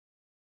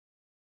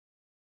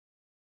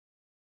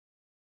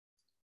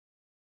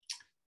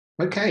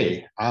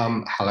Okay,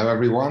 hello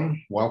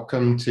everyone.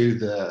 Welcome to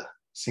the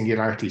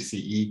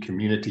SingularityCE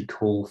community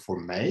call for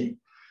May.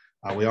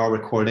 We are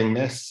recording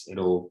this.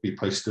 It'll be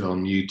posted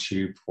on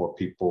YouTube for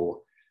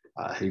people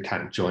who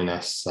can't join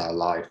us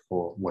live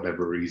for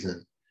whatever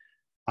reason.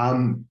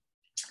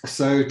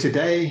 So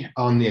today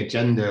on the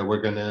agenda,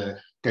 we're going to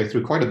go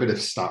through quite a bit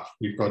of stuff.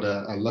 We've got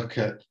a look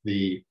at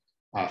the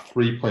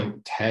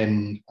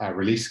 3.10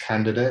 release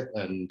candidate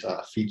and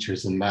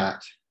features in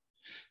that.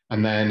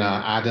 And then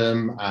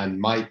Adam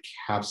and Mike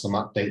have some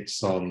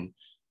updates on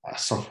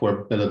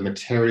software bill of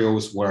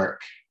materials work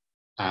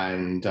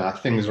and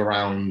things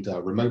around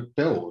remote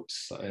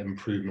builds,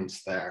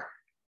 improvements there.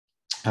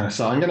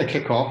 So I'm going to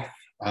kick off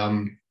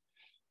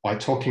by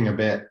talking a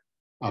bit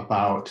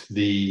about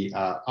the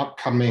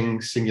upcoming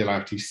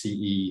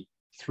SingularityCE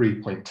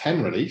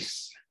 3.10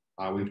 release.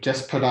 We've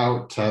just put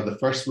out the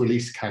first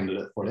release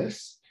candidate for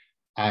this.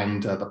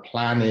 And the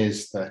plan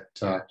is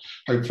that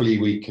hopefully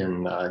we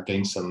can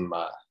gain some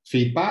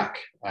feedback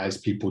as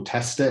people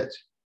test it.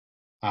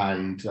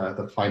 And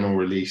the final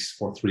release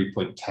for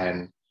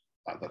 3.10,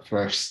 the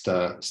first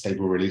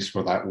stable release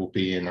for that will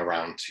be in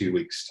around 2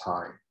 weeks'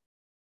 time.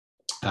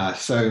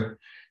 So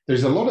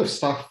there's a lot of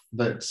stuff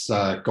that's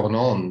gone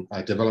on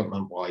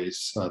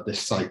development-wise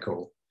this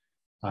cycle.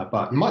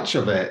 But much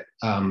of it,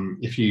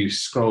 if you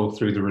scroll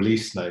through the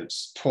release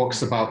notes,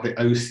 talks about the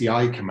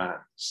OCI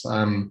commands.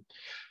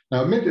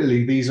 Now,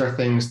 admittedly, these are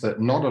things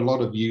that not a lot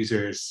of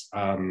users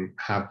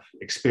have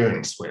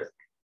experience with.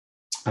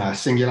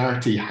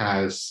 Singularity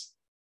has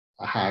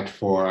had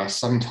for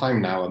some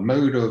time now a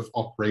mode of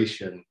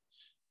operation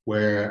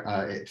where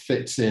it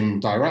fits in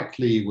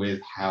directly with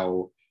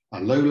how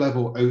a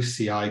low-level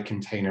OCI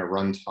container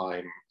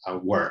runtime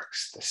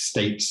works, the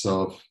states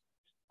of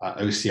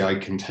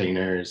OCI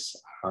containers,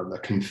 the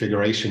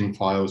configuration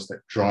files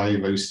that drive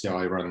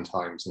OCI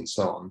runtimes and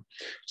so on,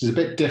 which is a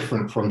bit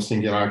different from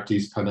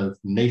Singularity's kind of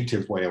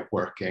native way of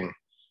working,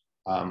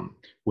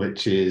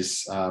 which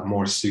is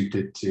more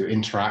suited to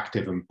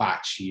interactive and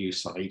batch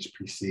use on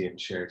HPC and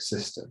shared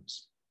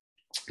systems.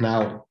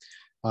 Now,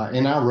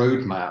 in our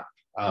roadmap,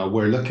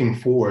 we're looking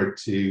forward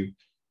to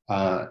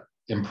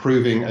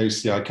improving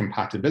OCI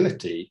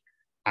compatibility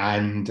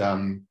and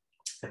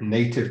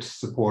native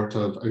support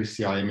of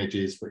OCI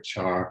images which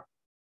are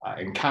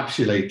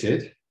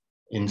encapsulated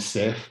in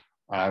CIF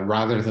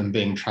rather than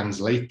being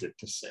translated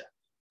to CIF.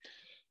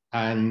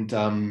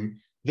 And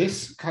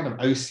this kind of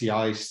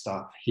OCI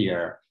stuff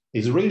here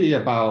is really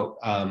about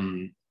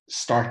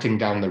starting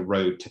down the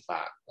road to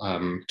that,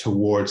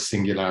 towards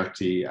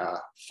Singularity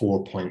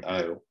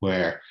 4.0,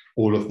 where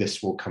all of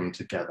this will come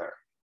together.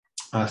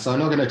 So I'm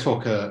not going to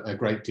talk a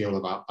great deal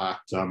about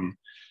that.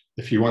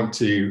 If you want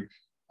to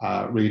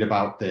read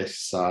about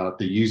this, the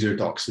user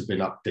docs have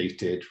been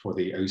updated for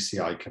the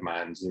OCI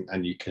commands,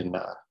 and you can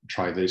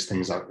try those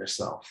things out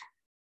yourself.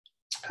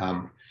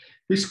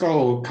 We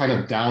scroll kind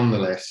of down the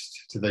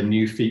list to the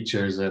new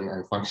features and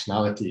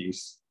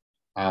functionalities.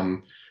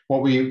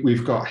 What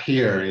we've got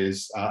here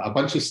is a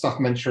bunch of stuff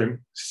mentioning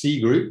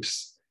C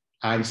groups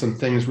and some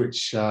things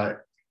which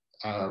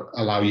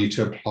allow you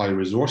to apply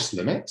resource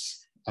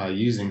limits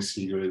using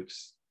C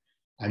groups,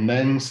 and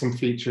then some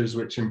features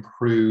which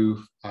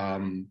improve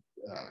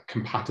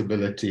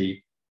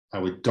compatibility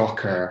with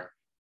Docker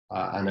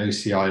and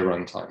OCI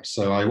runtime.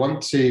 So I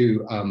want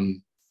to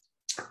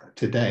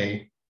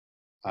today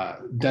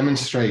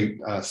demonstrate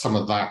some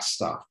of that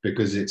stuff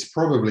because it's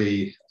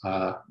probably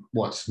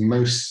what's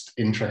most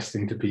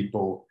interesting to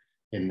people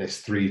in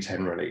this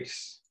 3.10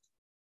 release.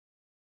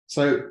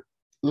 So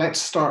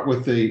let's start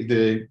with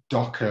the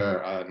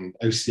Docker and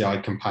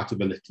OCI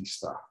compatibility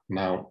stuff.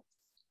 Now,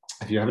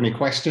 if you have any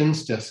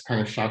questions, just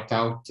kind of shout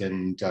out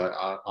and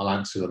I'll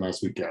answer them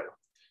as we go.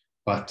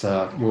 But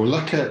we'll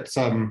look at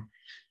something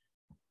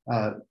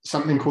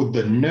called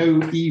the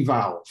no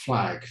eval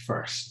flag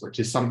first, which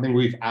is something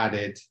we've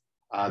added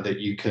that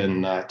you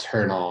can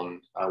turn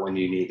on when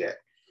you need it.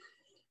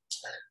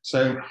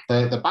 So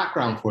the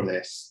background for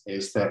this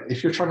is that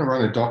if you're trying to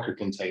run a Docker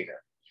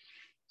container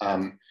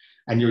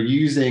and you're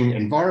using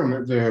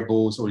environment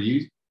variables or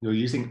you're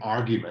using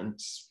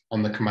arguments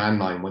on the command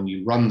line when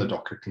you run the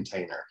Docker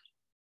container,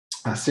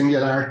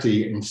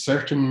 Singularity in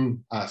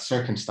certain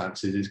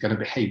circumstances is going to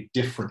behave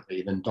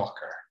differently than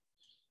Docker.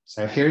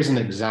 So here's an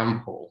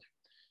example.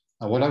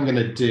 What I'm going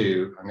to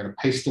do, I'm going to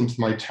paste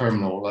into my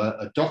terminal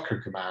a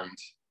Docker command.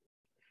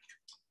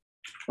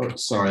 Oh,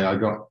 sorry, I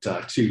got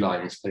 2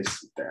 lines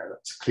pasted there.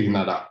 Let's clean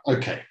that up.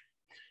 Okay,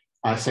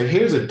 so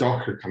here's a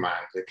Docker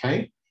command,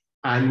 okay?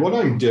 And what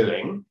I'm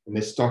doing in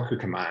this Docker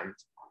command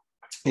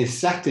is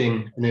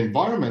setting an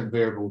environment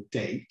variable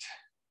date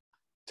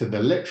to the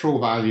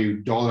literal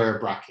value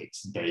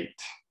 $brackets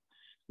date,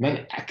 and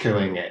then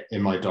echoing it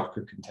in my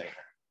Docker container.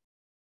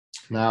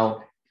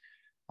 Now,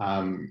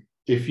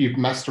 if you've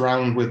messed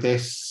around with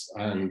this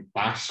and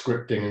bash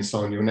scripting and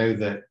so on, you'll know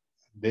that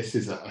this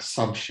is a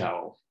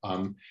subshell.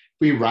 If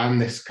we ran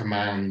this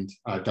command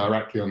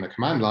directly on the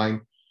command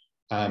line,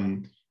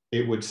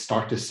 it would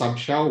start a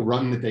subshell,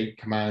 run the date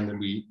command, and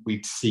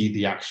we'd see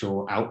the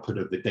actual output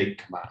of the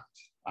date command.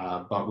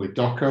 But with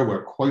Docker,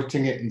 we're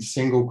quoting it in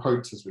single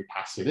quotes as we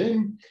pass it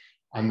in.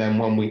 And then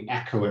when we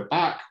echo it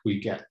back,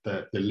 we get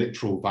the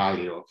literal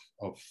value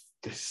of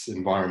this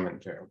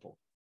environment variable.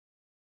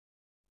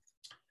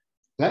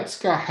 Let's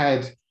go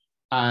ahead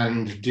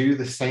and do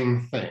the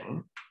same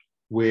thing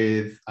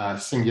with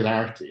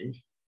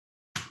Singularity.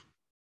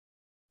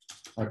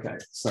 Okay,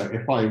 so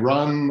if I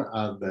run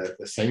the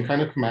same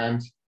kind of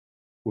command,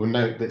 we'll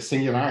note that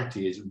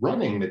Singularity is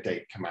running the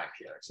date command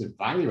here. It's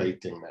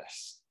evaluating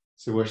this.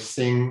 So we're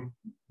seeing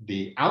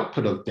the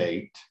output of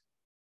date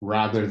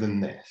rather than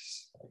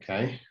this,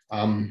 okay?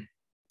 The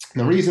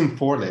reason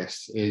for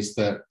this is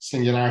that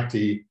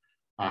Singularity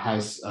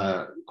has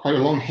quite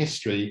a long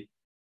history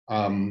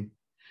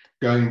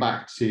going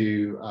back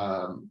to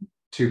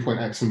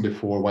 2.x and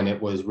before, when it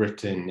was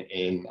written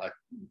in a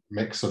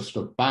mix of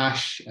sort of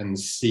Bash and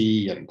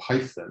C and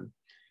Python.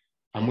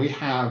 And we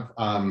have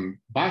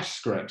Bash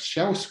scripts,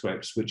 shell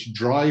scripts, which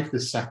drive the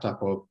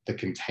setup of the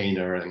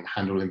container and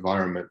handle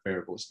environment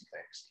variables and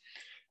things.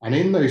 And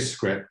in those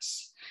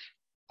scripts,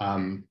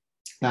 it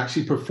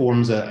actually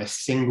performs a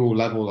single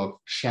level of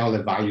shell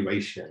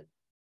evaluation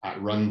at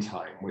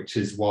runtime, which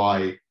is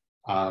why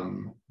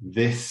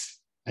this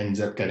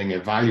ends up getting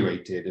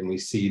evaluated and we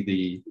see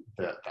the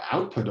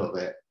output of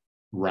it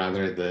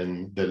rather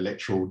than the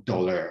literal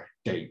dollar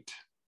date.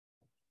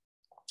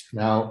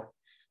 Now,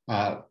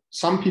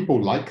 some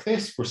people like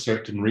this for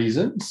certain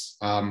reasons.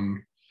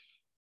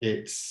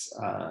 It's,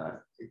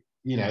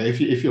 you know,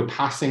 if you're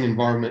passing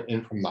environment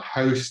in from the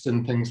host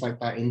and things like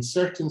that, in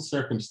certain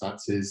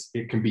circumstances,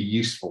 it can be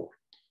useful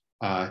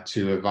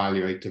to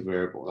evaluate a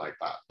variable like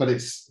that. But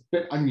it's a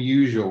bit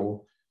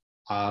unusual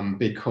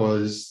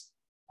because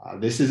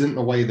this isn't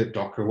the way that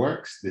Docker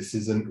works. This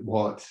isn't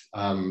what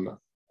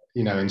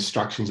you know,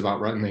 instructions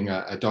about running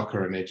a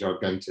Docker image are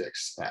going to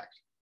expect.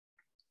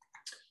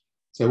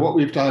 So what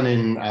we've done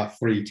in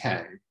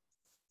 3.10,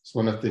 it's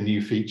one of the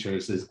new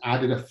features, is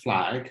added a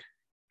flag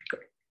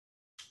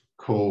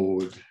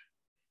called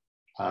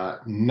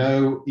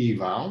no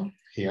eval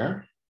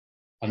here.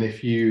 And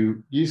if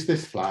you use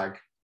this flag,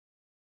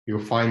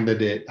 you'll find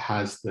that it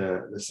has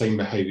the same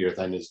behavior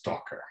then as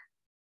Docker.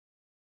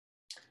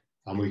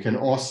 And we can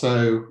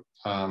also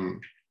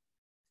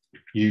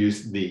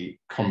use the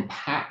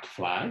compat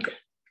flag.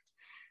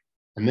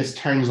 And this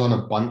turns on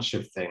a bunch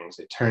of things.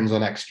 It turns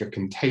on extra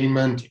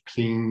containment, it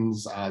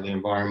cleans the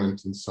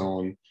environment and so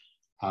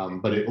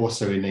on, but it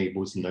also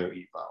enables no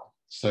eval.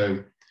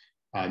 So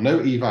no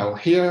eval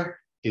here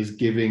is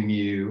giving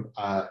you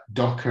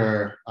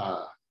Docker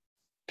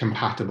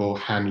compatible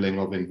handling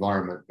of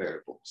environment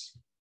variables.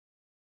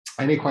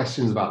 Any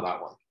questions about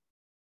that one?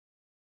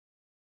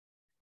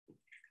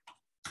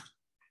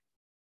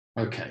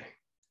 Okay.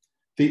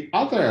 The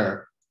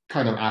other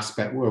kind of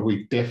aspect where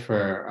we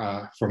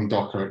differ from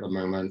Docker at the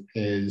moment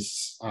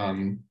is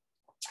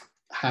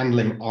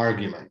handling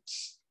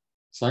arguments.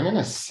 So I'm going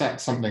to set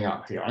something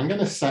up here. I'm going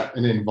to set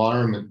an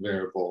environment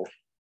variable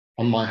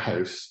on my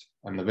host,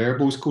 and the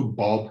variable is called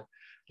Bob,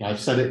 and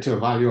I've set it to a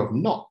value of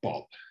not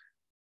Bob.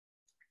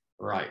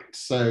 Right,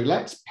 so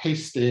let's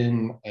paste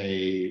in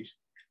a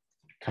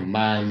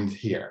command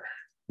here.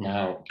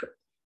 Now,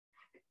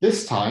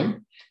 this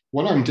time,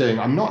 what I'm doing,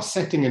 I'm not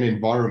setting an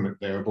environment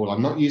variable.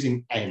 I'm not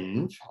using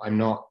env. I'm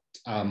not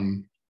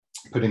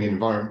putting an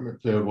environment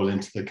variable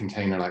into the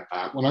container like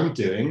that. What I'm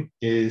doing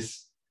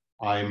is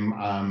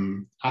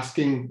I'm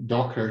asking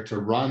Docker to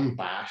run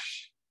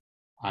bash,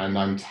 and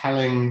I'm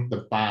telling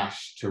the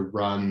bash to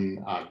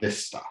run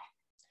this stuff.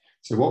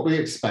 So what we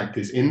expect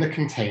is in the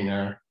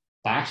container,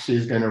 bash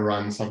is going to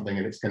run something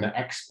and it's going to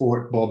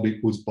export Bob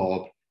equals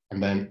Bob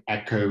and then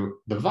echo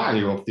the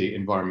value of the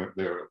environment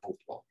variable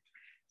Bob.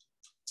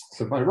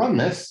 So if I run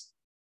this,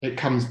 it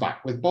comes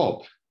back with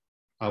Bob,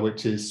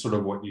 which is sort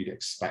of what you'd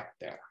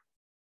expect there.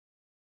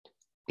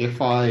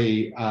 If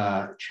I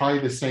try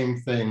the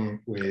same thing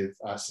with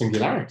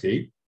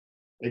Singularity,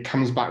 it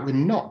comes back with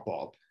not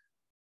Bob.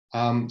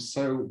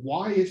 So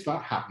why is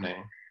that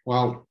happening?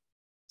 Well,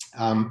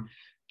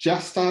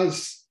 just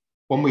as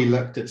when we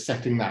looked at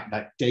setting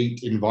that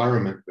date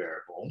environment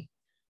variable,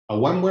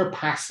 when we're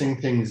passing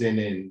things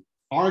in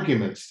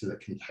arguments to the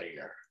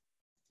container,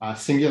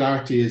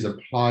 Singularity is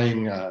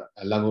applying a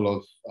level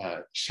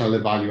of shell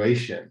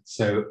evaluation.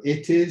 So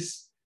it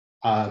is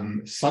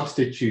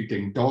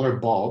substituting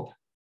 $Bob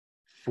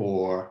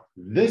for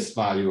this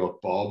value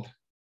of Bob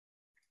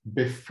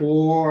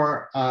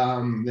before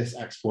this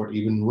export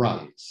even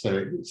runs.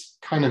 So it's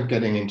kind of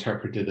getting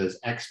interpreted as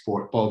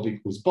export Bob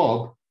equals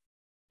Bob,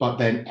 but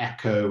then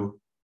echo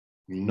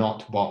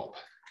not Bob,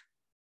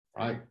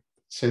 right?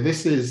 So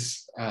this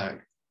is,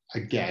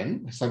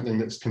 again, something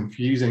that's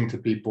confusing to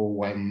people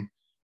when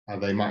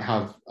they might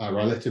have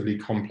relatively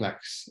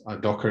complex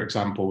Docker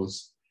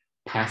examples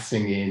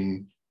passing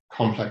in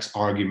complex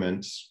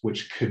arguments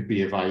which could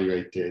be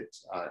evaluated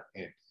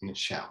in a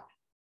shell.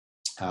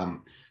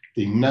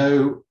 The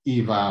no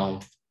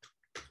eval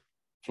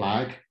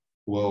flag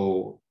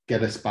will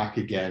get us back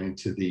again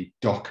to the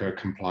Docker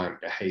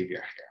compliant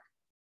behavior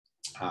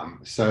here.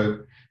 So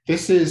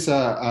this is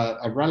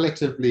a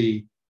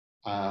relatively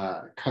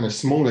kind of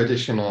small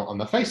addition on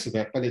the face of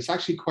it, but it's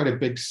actually quite a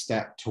big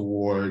step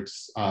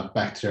towards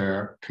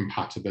better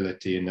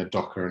compatibility in the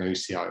Docker and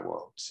OCI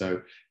world.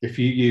 So if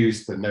you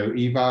use the no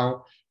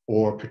eval,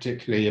 or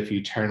particularly if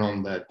you turn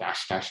on the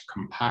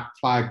 --compat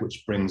flag,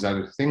 which brings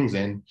other things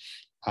in,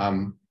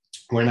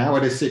 we're now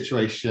at a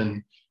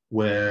situation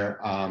where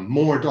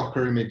more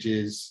Docker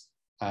images,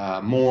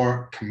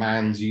 more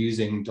commands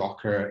using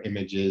Docker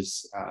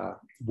images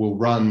will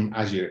run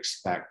as you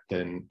expect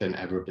than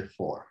ever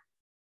before.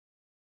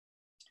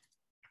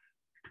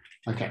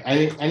 Okay,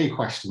 any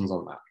questions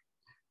on that?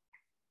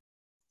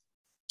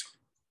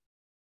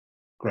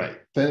 Great.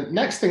 The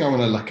next thing I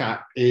want to look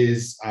at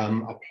is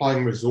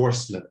applying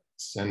resource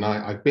limits. And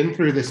I've been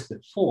through this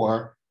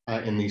before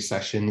in these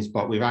sessions,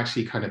 but we've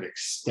actually kind of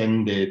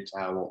extended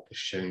what was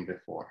shown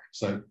before.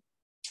 So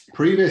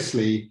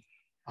previously,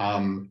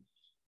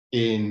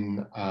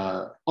 in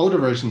older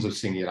versions of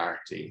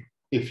Singularity,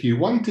 if you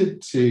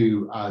wanted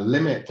to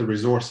limit the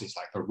resources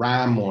like the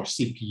RAM or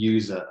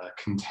CPUs a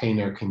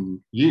container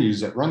can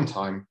use at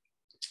runtime,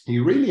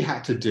 you really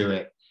had to do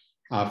it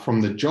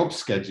from the job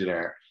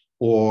scheduler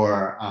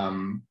or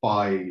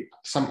by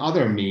some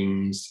other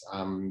means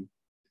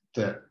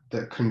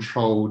that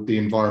controlled the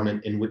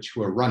environment in which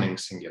we're running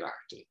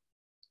Singularity.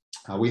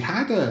 We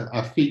had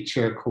a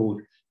feature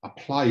called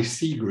apply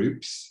C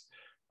groups,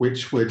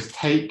 which would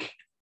take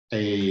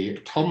a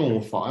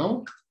TOML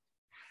file,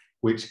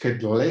 which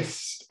could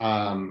list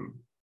kind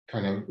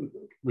of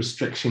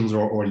restrictions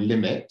or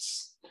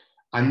limits,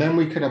 and then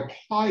we could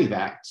apply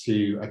that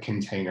to a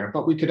container,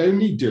 but we could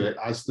only do it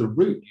as the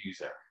root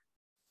user.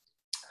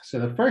 So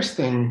the first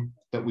thing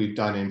that we've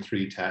done in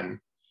 3.10,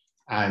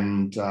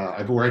 and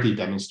I've already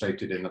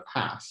demonstrated in the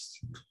past,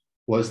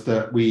 was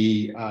that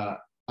we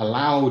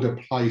allowed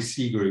apply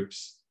C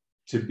groups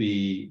to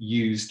be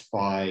used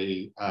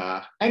by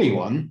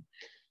anyone,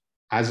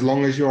 as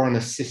long as you're on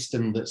a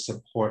system that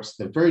supports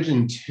the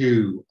version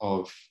 2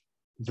 of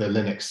the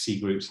Linux C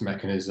groups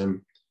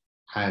mechanism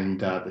and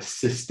the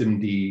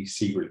systemd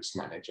C groups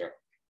manager.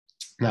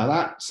 Now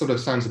that sort of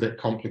sounds a bit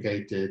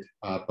complicated,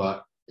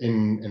 but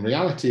in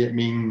reality, it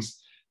means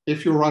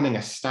if you're running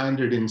a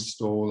standard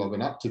install of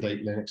an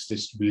up-to-date Linux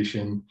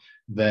distribution,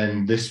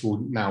 then this will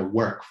now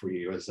work for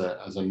you as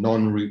a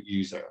non-root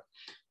user.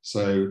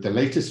 So the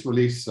latest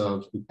release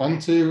of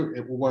Ubuntu,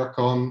 it will work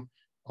on,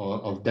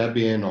 of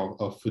Debian,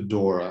 of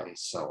Fedora, and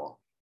so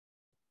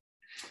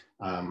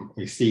on.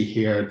 We see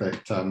here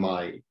that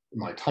my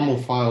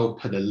TOML file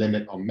put a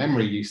limit on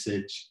memory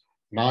usage,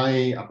 and I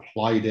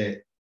applied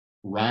it,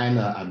 ran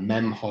a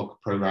memhog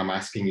program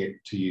asking it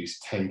to use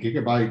 10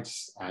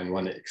 gigabytes, and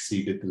when it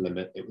exceeded the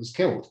limit, it was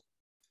killed.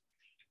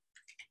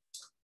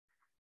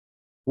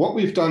 What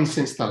we've done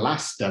since the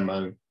last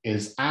demo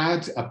is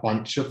add a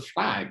bunch of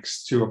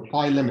flags to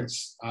apply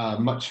limits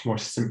much more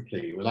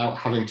simply without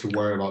having to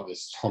worry about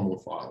this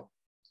TOML file.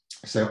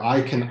 So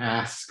I can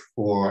ask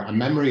for a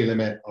memory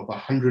limit of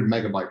 100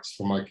 megabytes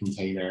for my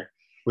container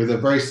with a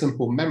very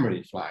simple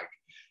memory flag.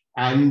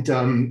 And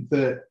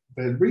the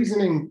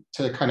reasoning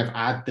to kind of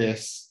add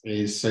this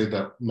is so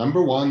that,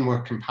 number one,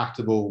 we're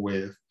compatible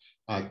with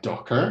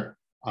Docker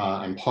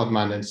and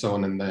Podman and so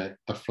on, and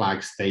the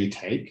flags they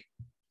take.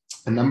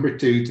 And number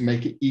two, to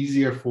make it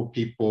easier for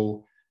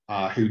people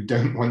who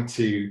don't want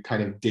to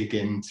kind of dig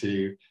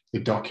into the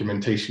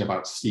documentation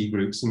about C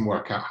groups and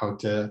work out how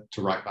to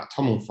write that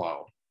TOML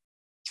file.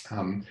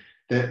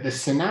 The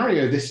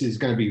scenario this is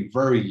going to be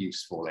very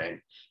useful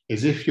in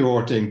is if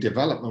you're doing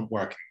development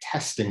work and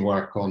testing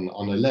work on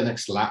a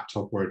Linux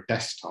laptop or a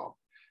desktop,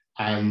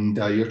 and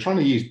you're trying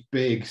to use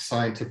big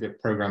scientific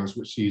programs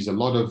which use a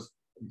lot of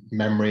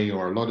memory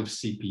or a lot of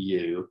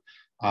CPU,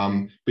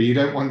 but you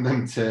don't want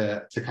them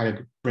to kind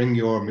of bring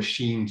your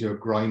machine to a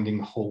grinding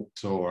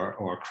halt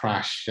or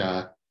crash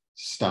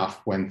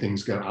stuff when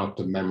things go out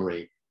of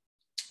memory.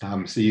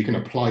 So you can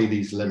apply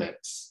these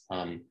limits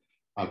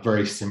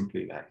very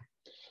simply then.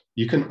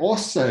 You can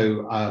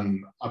also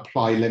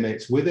apply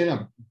limits within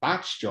a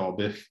batch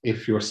job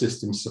if your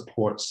system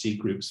supports C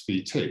groups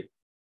v2.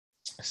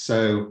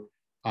 So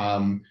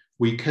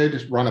we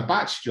could run a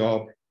batch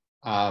job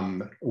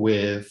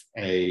with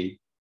a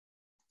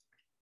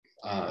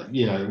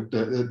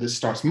that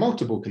starts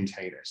multiple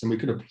containers, and we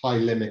could apply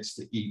limits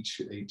to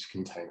each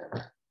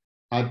container.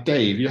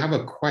 Dave, you have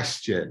a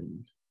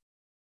question.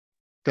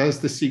 Does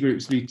the C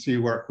groups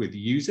v2 work with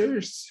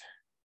users?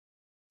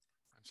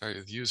 I'm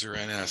sorry, the user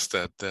NS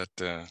that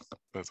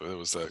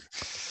was a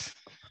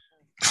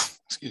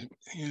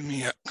excuse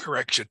me,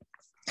 correction.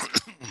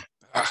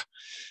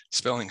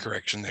 Spelling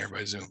correction there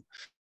by Zoom.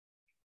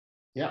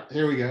 Yeah,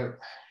 here we go.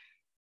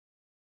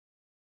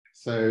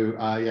 So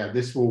yeah,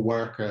 this will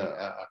work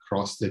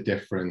across the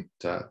different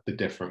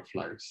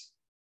flows.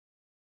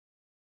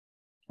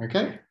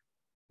 Okay.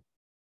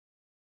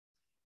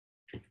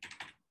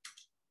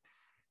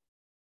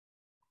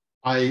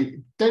 I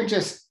don't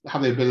just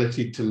have the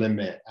ability to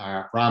limit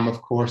RAM,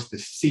 of course. The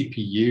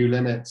CPU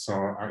limits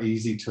are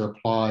easy to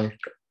apply.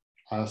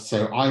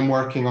 So I'm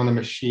working on a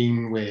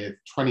machine with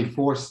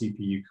 24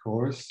 CPU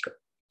cores.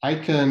 I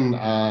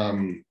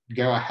can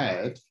go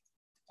ahead,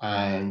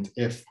 and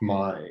if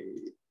my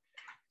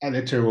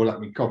editor will let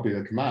me copy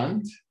the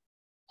command,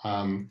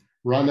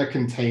 run a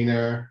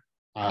container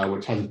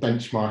which has a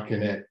benchmark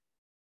in it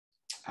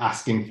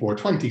asking for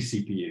 20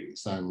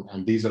 CPUs.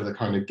 And these are the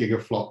kind of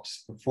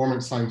gigaflops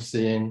performance I'm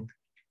seeing.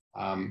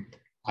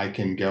 I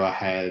can go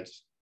ahead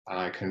and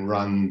I can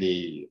run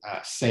the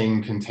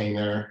same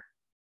container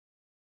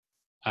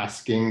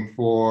asking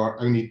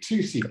for only 2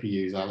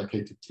 CPUs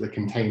allocated to the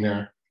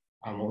container.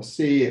 And we'll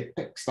see it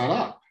picks that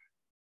up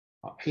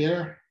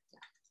here.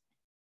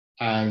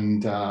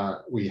 And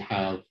we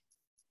have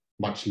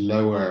much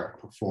lower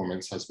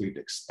performance as we'd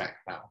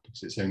expect now,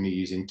 because it's only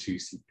using 2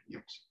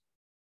 CPUs.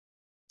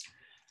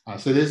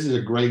 So this is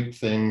a great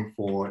thing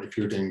for if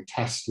you're doing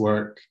test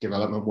work,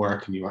 development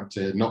work, and you want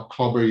to not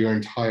clobber your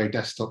entire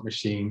desktop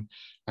machine.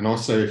 And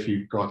also if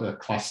you've got a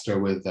cluster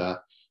with an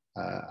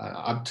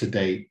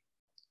up-to-date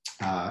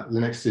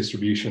Linux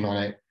distribution on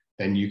it,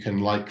 then you can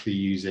likely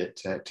use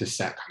it to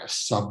set kind of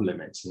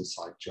sublimits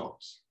inside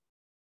jobs.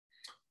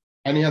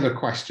 Any other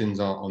questions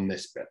on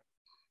this bit?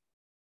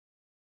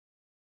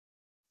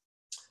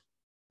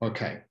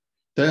 Okay,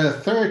 the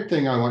third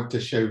thing I want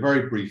to show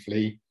very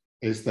briefly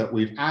is that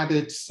we've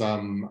added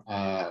some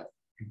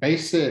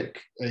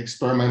basic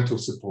experimental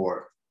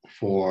support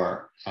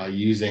for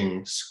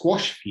using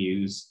squash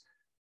views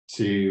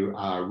to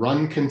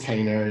run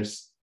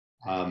containers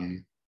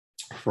from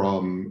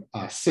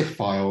CIF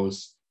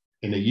files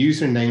in a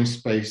user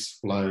namespace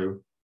flow,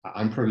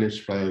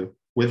 unprivileged flow,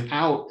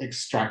 without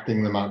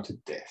extracting them out to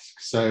disk.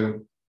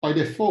 So by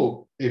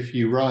default, if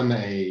you run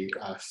a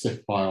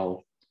CIF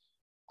file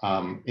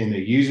in a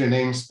user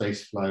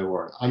namespace flow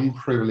or an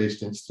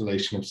unprivileged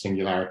installation of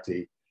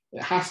Singularity,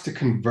 it has to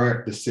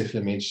convert the CIF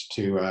image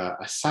to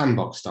a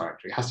sandbox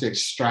directory. It has to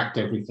extract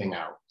everything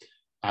out.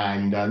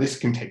 And this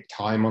can take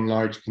time on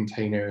large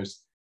containers.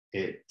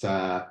 It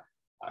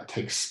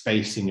takes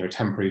space in your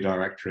temporary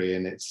directory,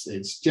 and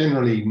it's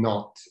generally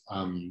not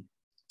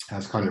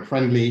as kind of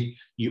friendly.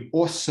 You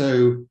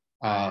also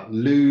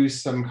lose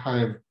some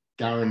kind of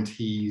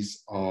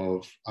guarantees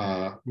of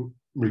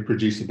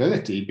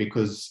reproducibility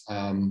because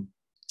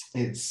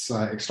it's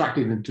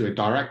extracted into a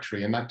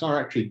directory, and that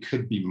directory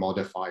could be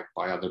modified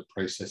by other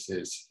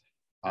processes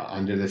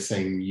under the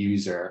same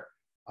user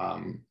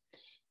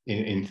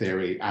in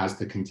theory as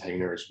the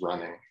container is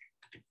running.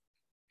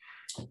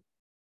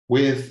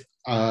 With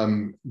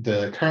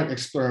the current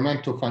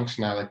experimental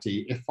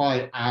functionality, if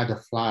I add a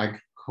flag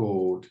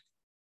called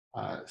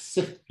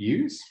CIF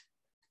views,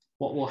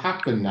 what will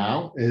happen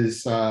now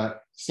is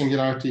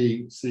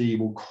SingularityCE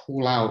will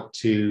call out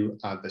to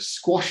the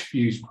squash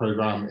views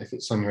program if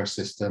it's on your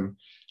system,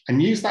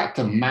 and use that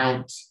to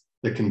mount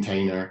the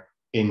container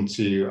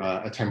into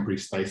a temporary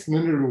space, and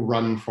then it will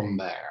run from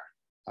there.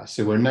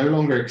 So we're no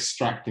longer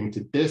extracting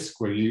to disk,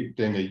 we're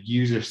doing a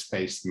user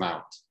space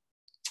mount.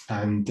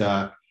 And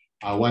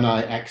when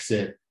I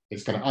exit,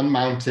 it's going to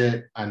unmount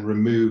it and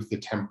remove the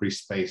temporary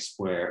space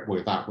where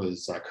that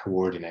was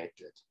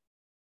coordinated.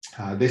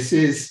 This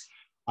is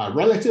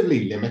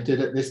relatively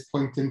limited at this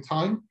point in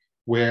time.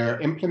 We're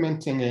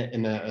implementing it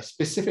in a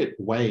specific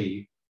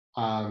way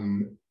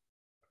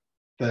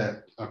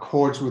that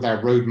accords with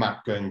our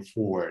roadmap going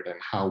forward and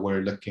how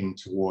we're looking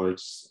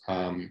towards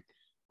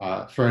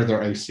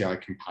further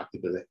OCI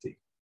compatibility.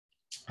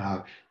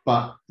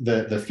 But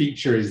the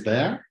feature is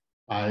there,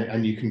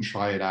 and you can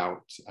try it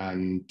out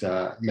and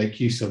make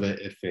use of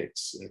it if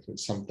it's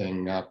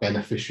something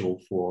beneficial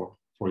for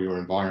your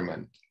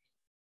environment.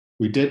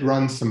 We did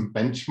run some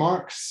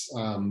benchmarks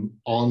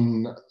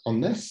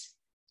on this.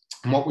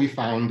 And what we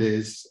found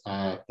is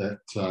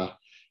that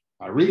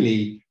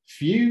really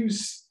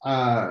Fuse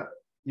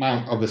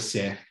mount of a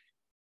CIF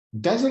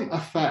doesn't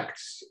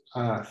affect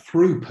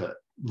throughput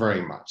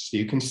very much. So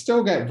you can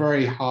still get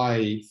very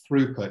high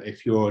throughput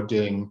if you're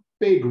doing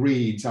big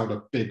reads out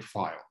of big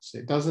files.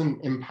 It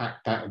doesn't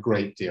impact that a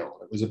great deal.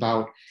 It was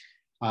about,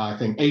 I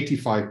think,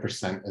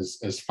 85%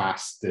 as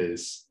fast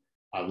as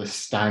the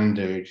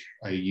standard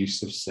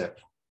use of CIF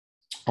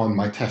on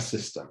my test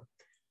system.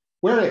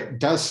 Where it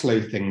does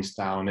slow things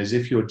down is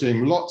if you're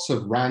doing lots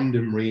of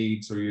random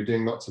reads or you're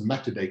doing lots of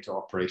metadata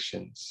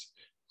operations.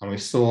 And we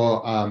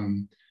saw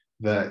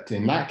that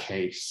in that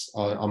case,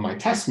 on my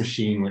test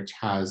machine, which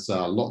has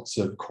lots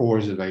of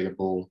cores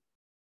available,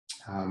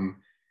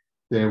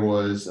 there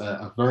was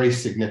a very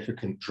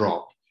significant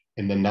drop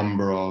in the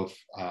number of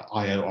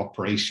I/O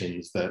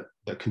operations that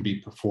can be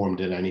performed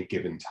at any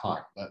given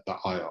time, the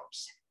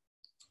IOPS.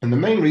 And the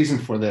main reason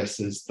for this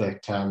is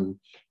that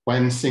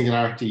when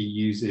Singularity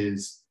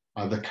uses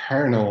the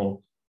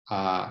kernel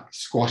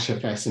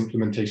squashfs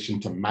implementation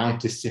to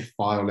mount a CIF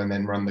file and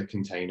then run the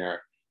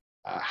container,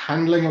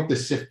 handling of the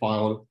CIF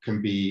file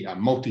can be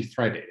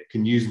multi-threaded. It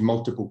can use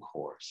multiple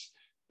cores,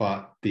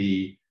 but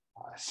the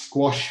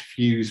squash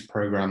fuse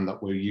program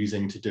that we're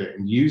using to do it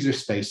in user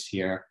space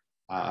here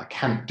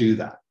can't do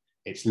that.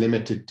 It's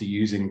limited to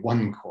using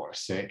one core,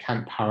 so it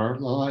can't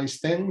parallelize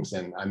things,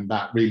 and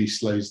that really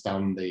slows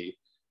down the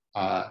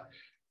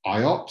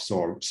IOPS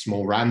or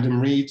small random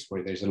reads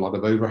where there's a lot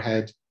of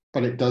overhead.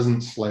 but it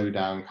doesn't slow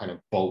down kind of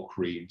bulk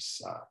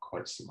reads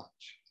quite so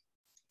much.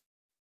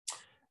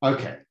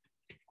 Okay,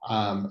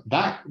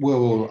 that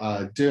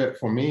will do it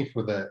for me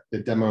for the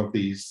demo of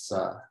these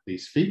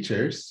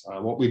features.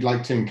 What we'd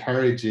like to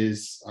encourage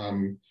is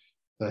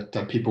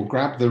that people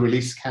grab the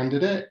release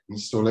candidate,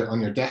 install it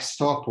on your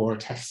desktop or a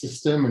test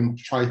system and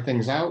try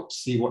things out,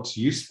 see what's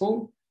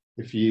useful.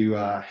 If you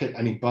hit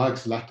any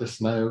bugs, let us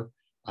know,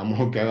 and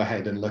we'll go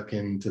ahead and look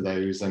into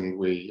those, and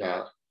we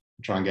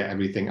try and get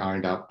everything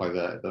ironed out by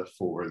the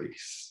full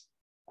release.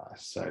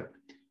 So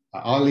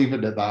I'll leave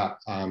it at that.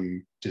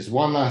 Just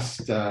one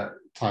last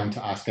time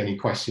to ask any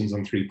questions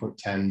on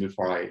 3.10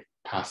 before I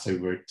pass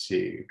over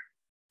to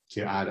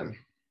Adam.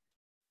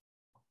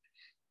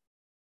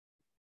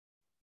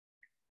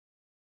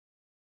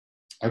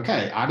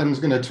 Okay, Adam's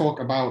going to talk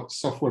about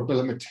software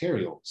bill of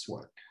materials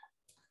work.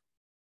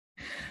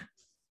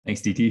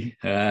 Thanks, DT.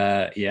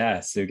 Yeah,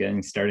 so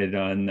getting started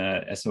on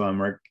SOM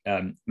work.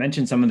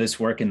 Mentioned some of this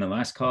work in the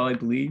last call, I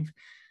believe.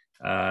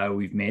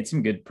 We've made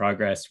some good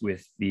progress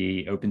with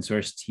the open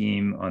source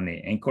team on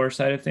the Anchor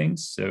side of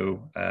things.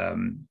 So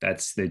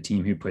that's the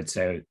team who puts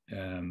out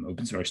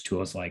open source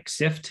tools like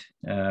SIFT.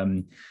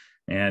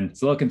 And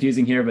it's a little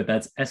confusing here, but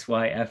that's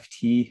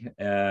SYFT.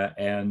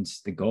 And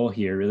the goal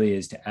here really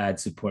is to add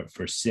support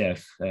for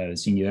SIF, the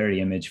Singularity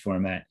image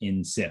format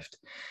in SIFT.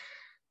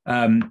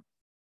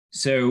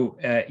 So,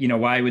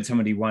 why would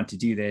somebody want to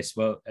do this?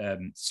 Well,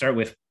 start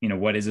with,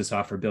 what is a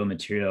software bill of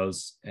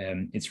materials?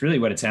 It's really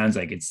what it sounds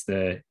like. It's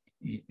the,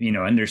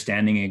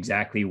 understanding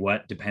exactly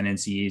what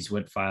dependencies,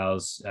 what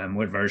files,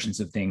 what versions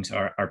of things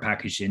are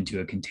packaged into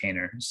a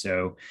container.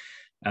 So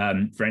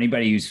for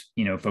anybody who's,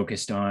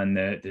 focused on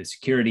the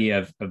security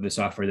of the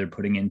software they're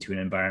putting into an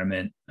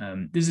environment,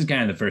 this is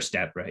kind of the first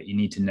step, right? You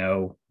need to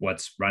know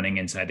what's running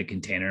inside the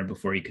container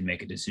before you can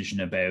make a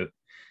decision about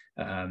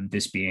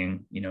this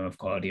being, of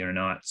quality or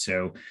not.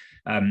 So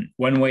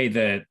one way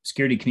the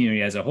security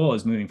community as a whole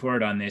is moving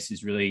forward on this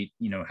is really,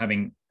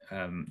 having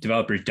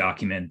developers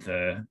document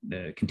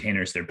the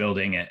containers they're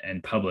building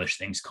and publish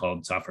things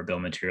called software bill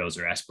of materials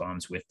or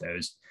SBOMs with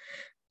those.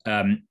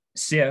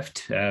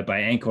 SIFT by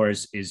Anchor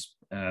is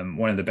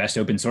one of the best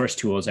open source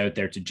tools out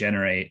there to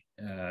generate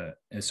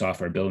a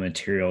software bill of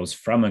materials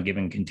from a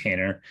given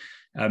container.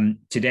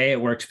 Today, it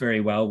works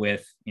very well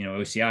with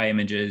OCI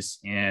images,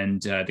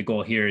 and the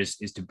goal here is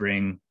to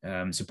bring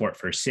support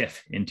for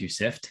SIF into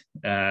SIFT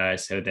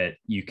so that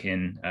you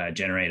can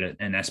generate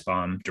an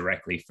SBOM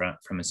directly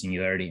from a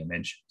Singularity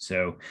image.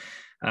 So,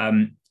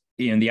 the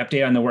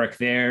update on the work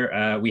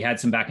there, we had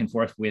some back and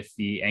forth with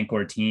the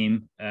Anchor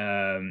team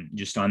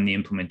just on the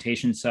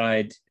implementation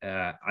side.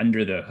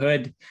 Under the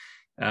hood,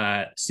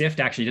 SIFT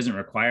actually doesn't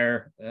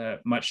require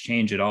much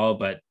change at all,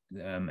 but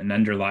an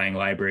underlying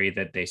library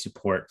that they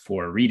support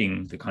for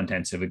reading the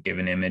contents of a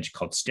given image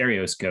called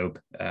Stereoscope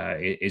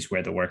is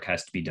where the work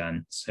has to be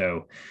done.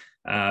 So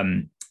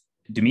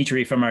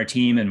Dimitri from our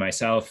team and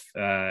myself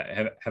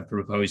have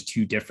proposed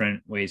two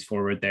different ways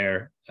forward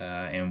there,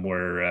 and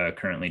we're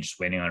currently just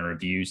waiting on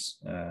reviews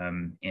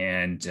and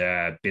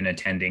been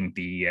attending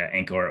the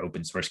Anchor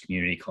open source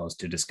community calls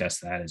to discuss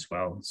that as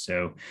well.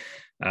 So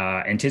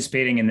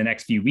anticipating in the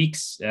next few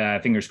weeks,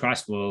 fingers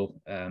crossed, we'll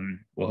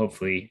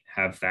hopefully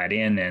have that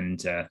in, and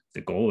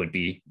the goal would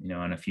be,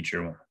 on a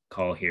future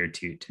call here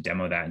to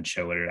demo that and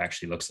show what it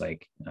actually looks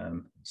like,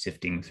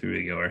 sifting through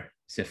your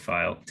SIF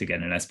file to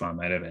get an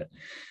SBOM out of it.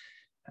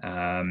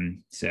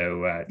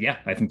 Yeah,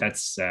 I think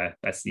that's the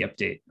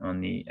update on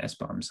the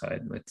SBOM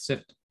side with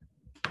SIFT.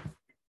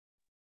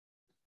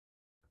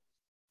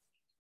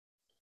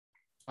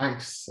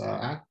 Thanks.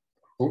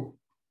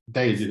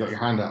 Dave, you got your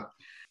hand up.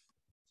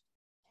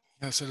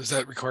 Yeah, so does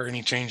that require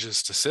any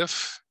changes to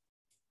SIF?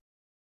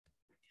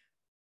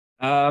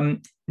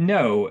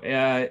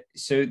 No.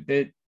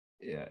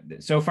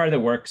 So far the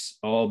work's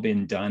all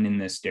been done in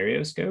the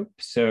Stereoscope.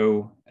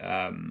 So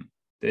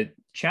the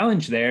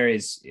challenge there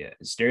is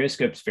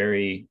Stereoscope's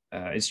very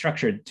is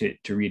structured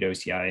to read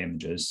OCI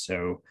images.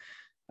 So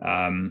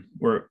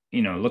we're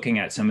looking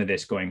at some of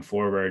this going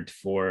forward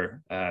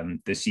for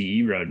the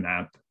CE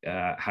roadmap.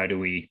 How do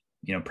we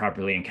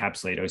properly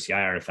encapsulate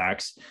OCI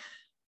artifacts?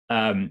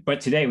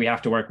 But today we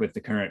have to work with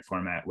the current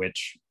format,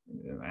 which,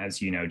 as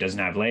doesn't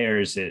have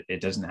layers.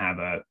 It doesn't have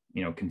a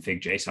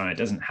config JSON. It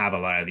doesn't have a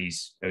lot of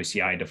these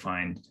OCI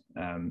defined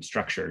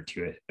structure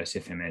to a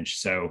SIF image.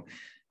 So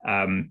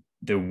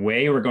the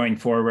way we're going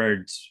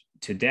forward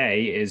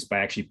today is by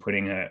actually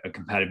putting a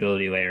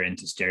compatibility layer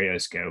into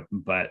Stereoscope.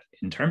 But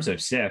in terms of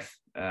SIF,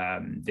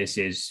 this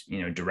is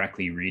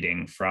directly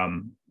reading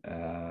from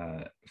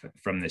the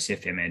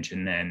SIF image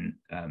and then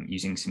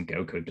using some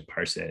Go code to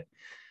parse it.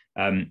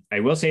 I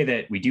will say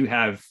that we do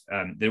have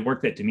the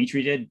work that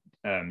Dimitri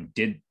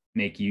did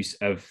make use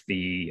of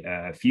the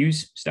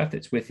Fuse stuff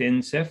that's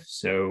within SIF.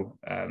 So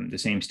the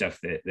same stuff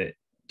that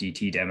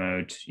DT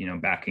demoed,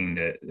 backing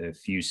the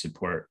Fuse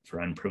support for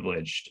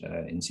unprivileged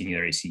in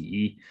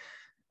SingularityCE.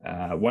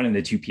 One of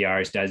the two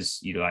PRs does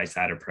utilize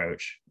that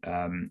approach.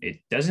 It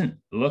doesn't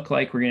look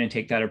like we're going to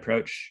take that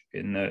approach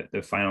in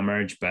the final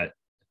merge, but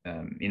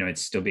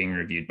it's still being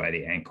reviewed by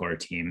the Anchor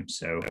team.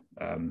 So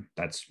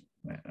that's,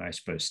 I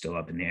suppose, still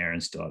up in the air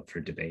and still up for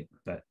debate.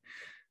 But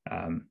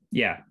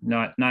yeah,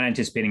 not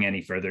anticipating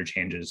any further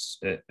changes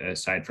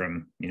aside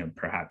from,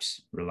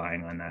 perhaps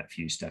relying on that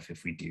Fuse stuff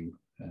if we do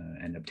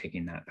end up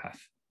taking that path.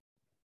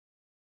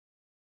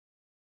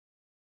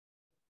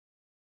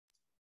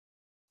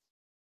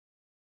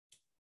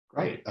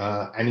 Great.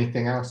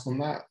 Anything else on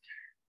that?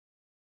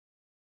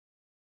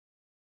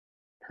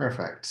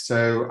 Perfect.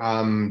 So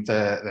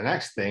the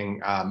next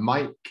thing,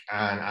 Mike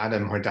and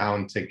Adam were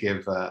down to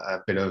give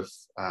a bit of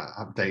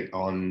update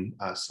on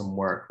some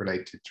work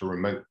related to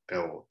remote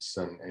builds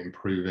and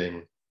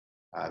improving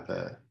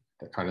the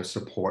kind of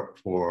support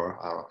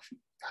for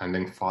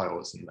handling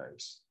files in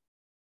those.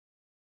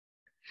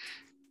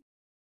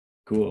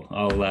 Cool.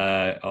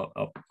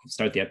 I'll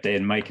start the update,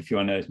 and Mike, if you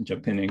want to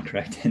jump in and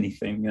correct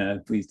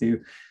anything, please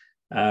do.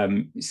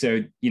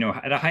 So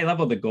at a high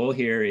level, the goal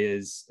here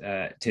is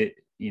to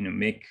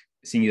make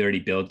Singularity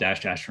build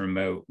 --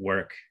 remote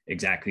work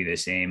exactly the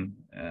same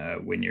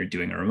when you're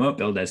doing a remote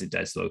build as it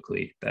does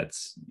locally.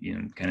 That's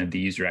kind of the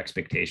user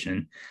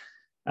expectation.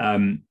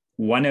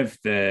 One of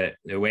the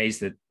ways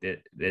that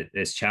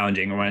is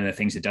challenging, or one of the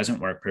things that doesn't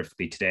work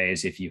perfectly today,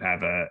 is if you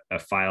have a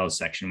files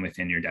section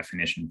within your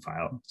definition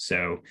file.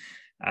 So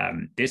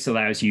this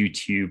allows you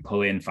to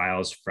pull in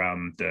files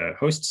from the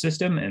host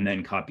system and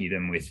then copy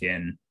them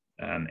within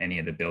any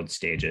of the build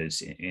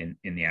stages in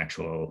the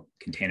actual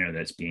container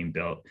that's being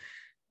built.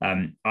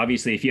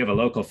 Obviously, if you have a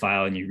local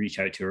file and you reach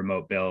out to a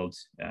remote build,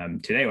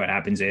 today what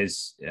happens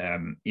is,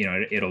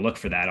 it'll look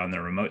for that on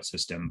the remote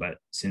system, but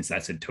since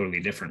that's a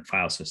totally different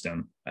file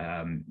system,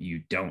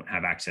 you don't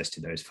have access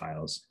to those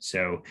files.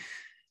 So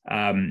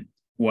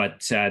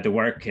what the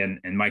work, and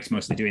Mike's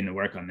mostly doing the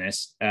work on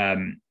this,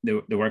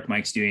 the work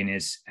Mike's doing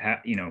is,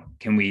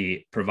 can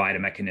we provide a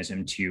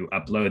mechanism to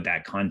upload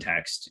that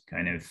context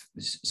kind of,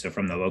 so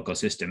from the local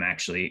system,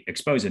 actually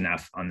expose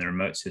enough on the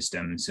remote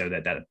system so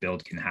that that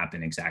build can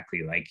happen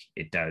exactly like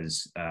it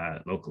does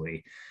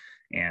locally,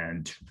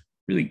 and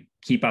really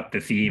keep up the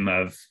theme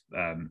of,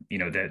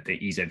 the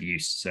ease of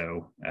use.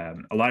 So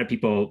a lot of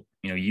people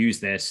use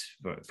this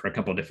for a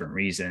couple of different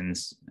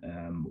reasons.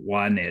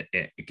 One,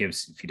 it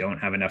gives, if you don't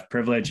have enough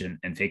privilege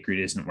and fake root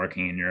isn't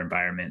working in your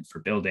environment for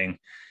building,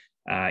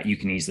 you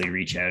can easily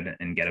reach out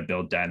and get a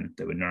build done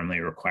that would normally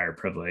require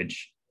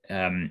privilege.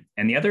 And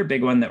the other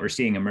big one that we're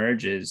seeing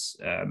emerge is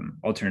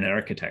alternate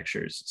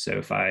architectures. So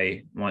if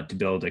I want to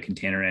build a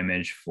container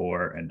image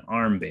for an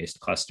ARM-based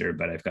cluster,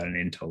 but I've got an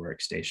Intel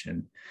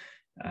workstation,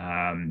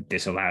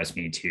 this allows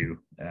me to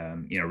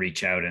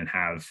reach out and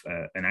have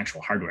an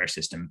actual hardware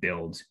system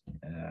build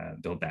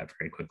that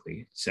very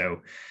quickly.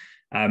 So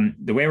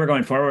the way we're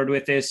going forward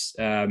with this,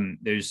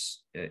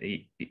 there's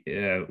the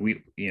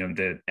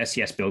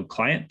SES build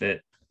client that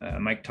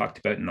Mike talked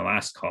about in the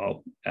last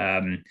call.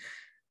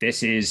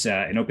 This is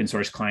an open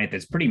source client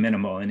that's pretty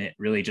minimal, and it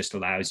really just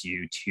allows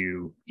you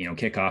to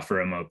kick off a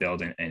remote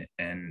build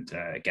and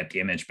get the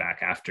image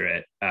back after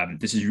it.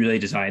 This is really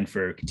designed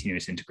for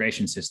continuous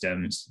integration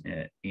systems,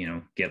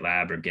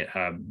 GitLab or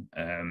GitHub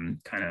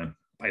kind of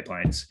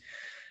pipelines.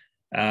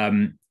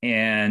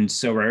 And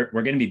so we're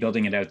going to be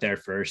building it out there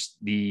first.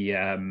 The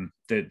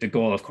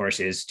goal, of course,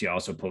 is to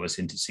also pull this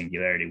into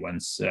Singularity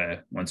once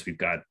we've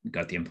got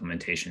the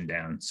implementation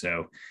down.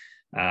 So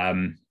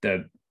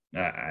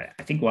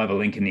I think we'll have a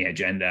link in the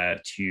agenda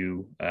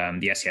to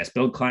the SES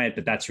build client,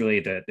 but that's really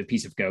the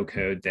piece of Go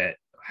code that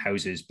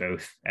houses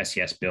both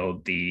SES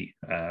build, the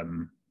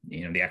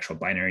actual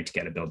binary to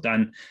get a build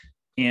done,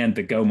 and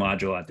the Go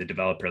module at the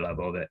developer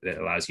level that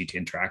allows you to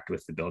interact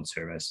with the build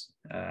service.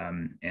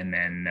 And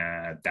then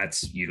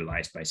that's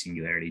utilized by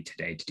Singularity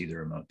today to do the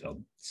remote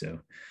build. So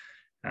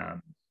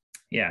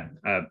yeah,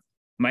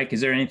 Mike, is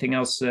there anything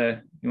else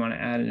you want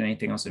to add?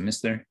 Anything else I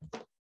missed there?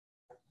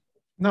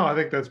 No, I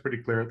think that's pretty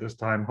clear at this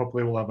time.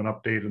 Hopefully we'll have an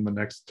update in the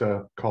next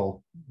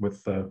call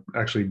with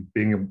actually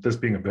this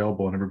being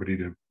available and everybody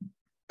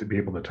to be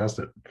able to test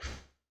it.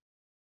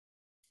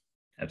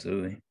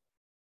 Absolutely.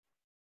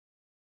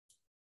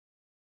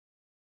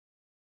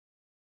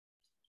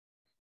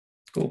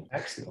 Cool.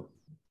 Excellent.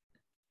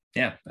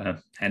 Yeah,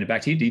 hand it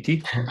back to you,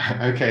 DT.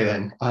 Okay,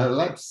 then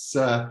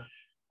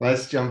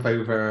let's jump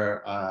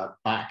over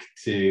back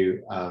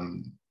to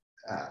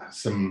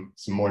some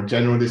more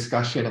general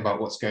discussion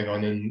about what's going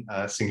on in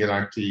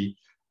Singularity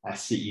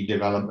CE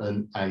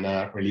development and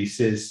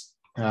releases.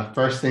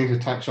 First thing to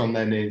touch on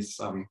then is,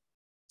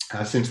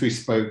 since we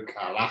spoke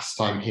last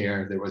time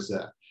here, there was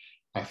a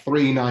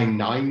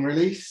 399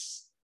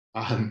 release.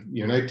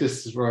 You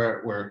notice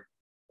we're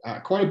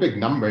quite a big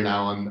number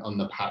now on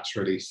the patch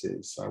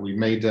releases. We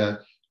made a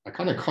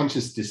kind of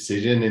conscious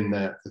decision in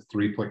the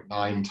 3.9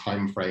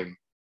 timeframe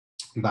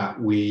that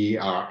we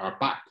are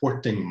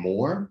backporting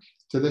more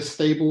to the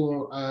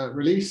stable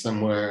release,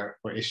 and we're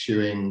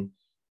issuing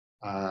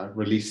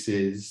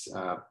releases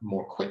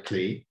more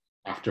quickly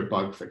after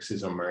bug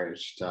fixes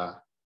emerged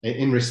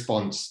in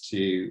response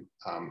to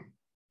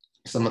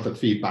some of the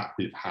feedback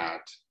we've had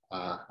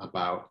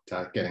about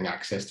getting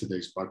access to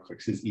those bug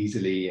fixes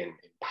easily in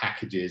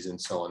packages and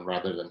so on,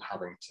 rather than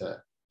having to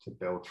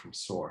build from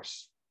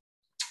source.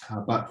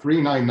 But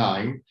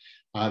 399,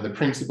 the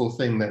principal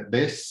thing that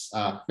this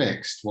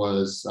fixed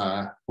was,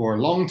 for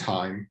a long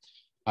time,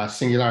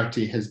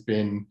 Singularity has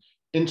been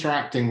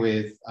interacting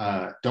with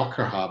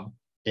Docker Hub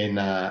in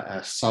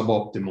a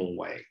suboptimal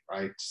way,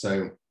 right?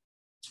 So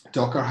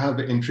Docker Hub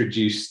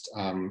introduced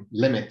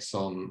limits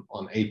on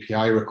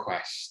API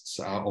requests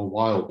a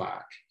while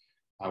back,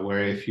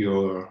 where if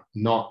you're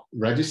not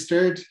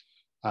registered,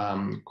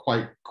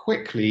 quite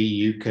quickly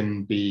you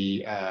can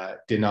be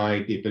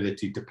denied the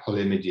ability to pull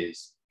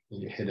images.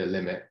 You hit a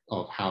limit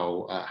of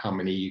how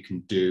many you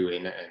can do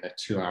in a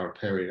 2-hour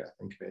period, I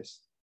think it is.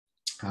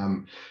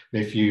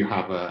 If you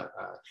have a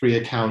free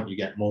account, you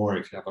get more.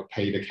 If you have a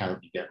paid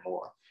account, you get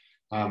more.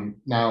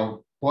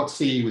 Now, what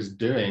CE was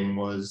doing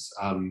was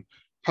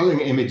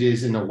pulling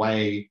images in a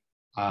way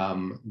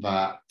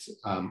that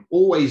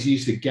always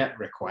used a GET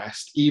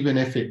request, even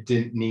if it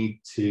didn't need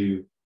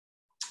to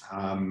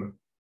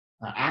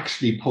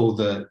actually pull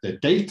the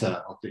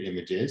data of the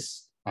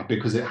images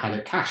because it had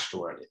it cached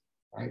already.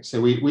 Right?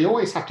 So we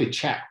always have to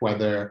check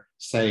whether,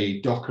 say,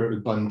 Docker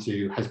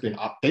Ubuntu has been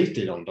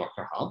updated on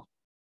Docker Hub,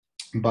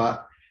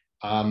 but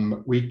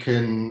we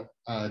can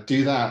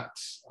do that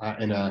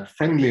in a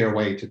friendlier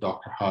way to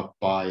Docker Hub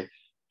by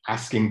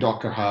asking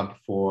Docker Hub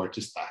for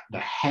just the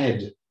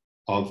head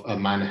of a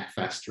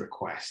manifest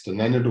request, and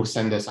then it'll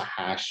send us a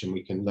hash, and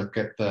we can look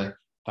at the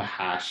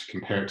hash,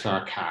 compare it to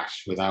our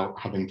cache without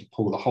having to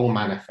pull the whole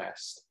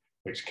manifest,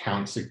 which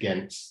counts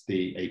against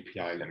the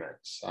API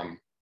limits.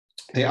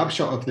 The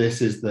upshot of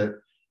this is that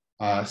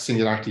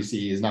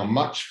SingularityCE is now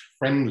much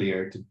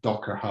friendlier to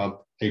Docker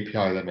Hub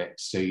API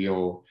limits, so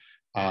you'll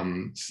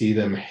see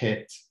them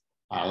hit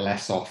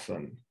less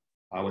often,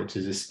 which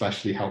is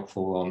especially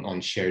helpful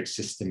on shared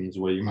systems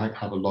where you might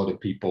have a lot of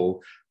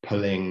people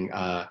pulling,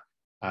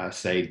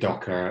 say,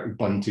 Docker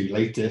Ubuntu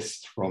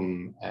latest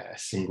from a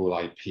single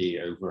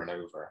IP over and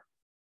over.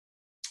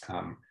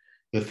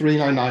 The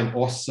 399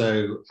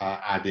 also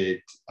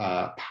added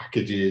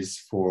packages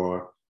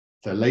for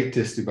the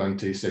latest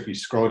Ubuntu. So if you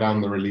scroll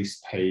down the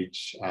release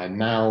page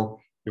now,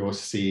 you'll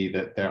see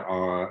that there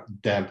are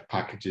deb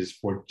packages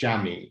for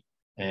Jammy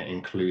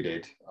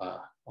included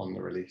on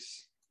the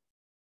release.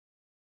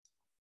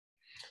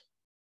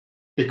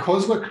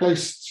 Because we're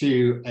close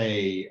to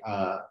a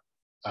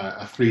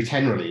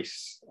 3.10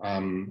 release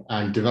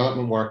and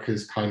development work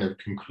has kind of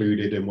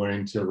concluded and we're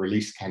into a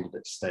release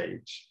candidate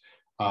stage,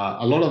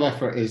 a lot of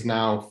effort is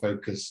now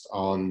focused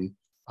on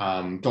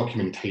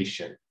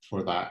documentation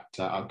for that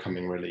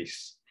upcoming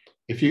release.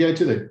 If you go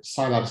to the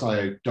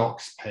Sylabs.io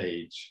docs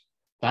page,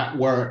 that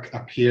work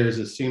appears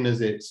as soon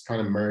as it's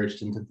kind of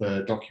merged into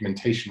the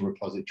documentation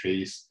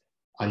repositories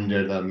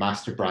under the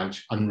master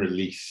branch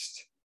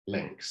unreleased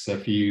links. So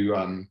if you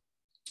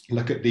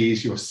look at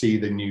these, you'll see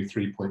the new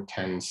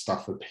 3.10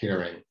 stuff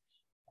appearing.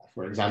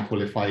 For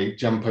example, if I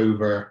jump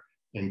over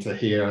into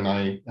here and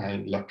I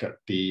look at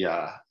the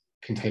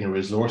container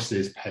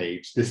resources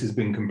page, this has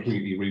been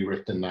completely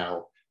rewritten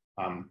now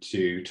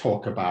to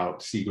talk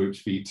about C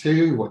groups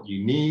v2, what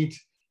you need,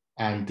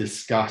 and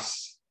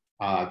discuss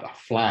the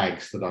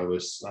flags that I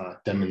was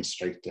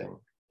demonstrating.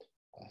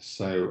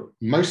 So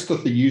most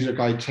of the user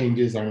guide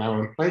changes are now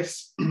in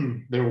place.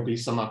 There will be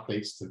some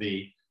updates to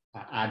the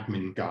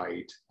admin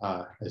guide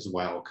as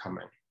well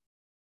coming.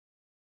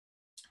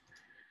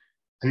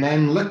 And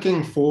then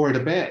looking forward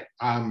a bit,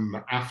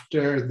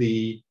 after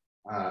the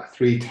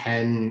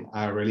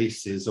 3.10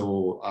 release is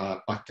all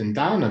buttoned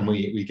down and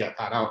we get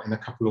that out in a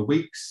couple of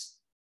weeks,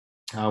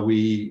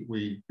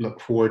 we look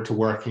forward to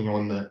working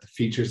on the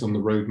features on the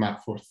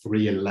roadmap for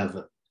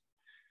 3.11.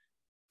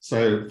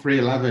 So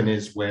 3.11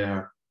 is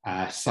where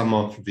some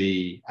of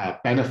the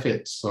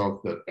benefits of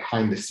the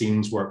behind the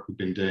scenes work we've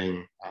been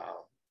doing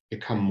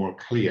become more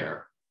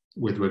clear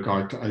with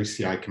regard to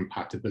OCI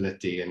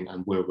compatibility and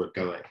where we're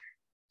going.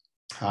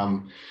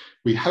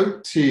 We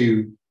hope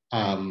to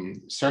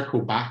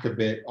circle back a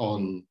bit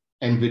on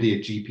NVIDIA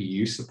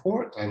GPU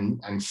support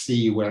and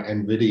see where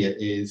NVIDIA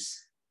is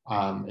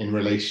in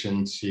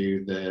relation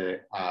to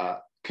the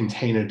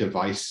container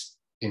device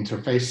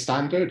interface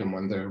standard and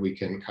whether we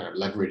can kind of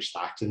leverage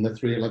that in the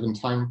 3.11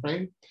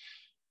 timeframe.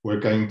 We're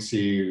going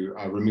to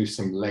remove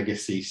some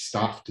legacy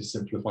stuff to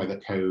simplify the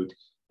code,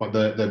 but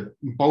the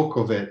bulk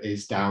of it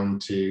is down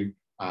to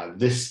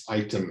this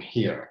item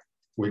here,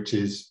 which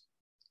is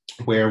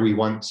where we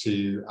want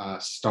to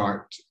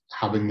start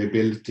having the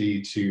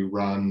ability to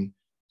run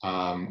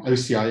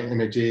OCI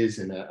images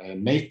in a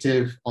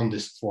native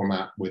on-disk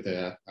format with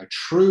a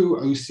true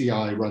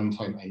OCI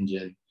runtime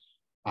engine,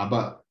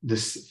 but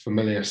this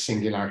familiar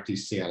Singularity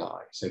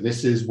CLI. So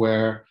this is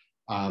where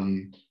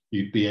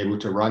you'd be able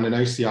to run an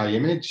OCI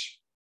image,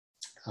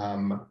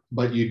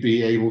 but you'd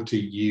be able to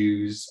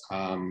use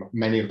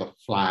many of the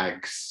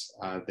flags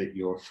that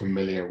you're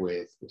familiar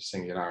with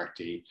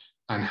Singularity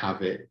and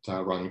have it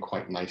run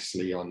quite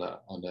nicely on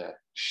a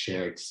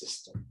shared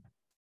system.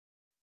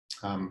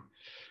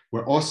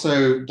 We're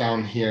also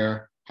down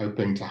here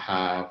hoping to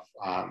have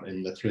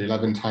in the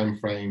 3.11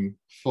 timeframe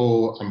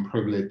full and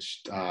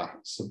privileged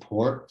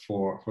support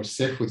for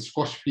CIF with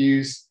squash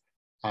views,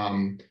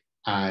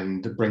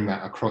 and bring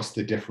that across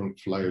the different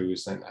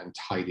flows and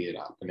tidy it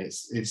up. And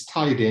it's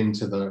tied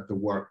into the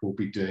work we'll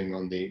be doing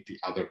on the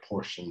other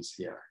portions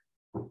here.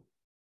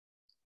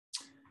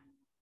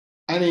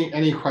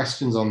 Any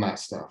questions on that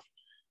stuff?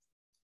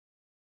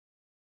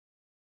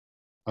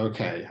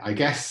 Okay, I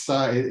guess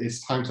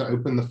it's time to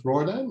open the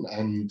floor then.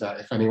 And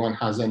if anyone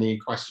has any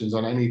questions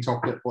on any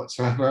topic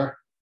whatsoever,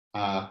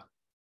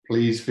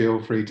 please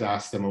feel free to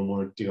ask them, and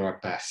we'll do our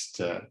best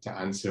to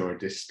answer or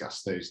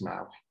discuss those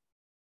now.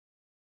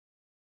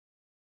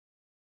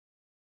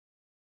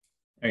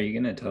 Are you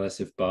going to tell us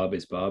if Bob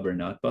is Bob or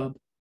not Bob?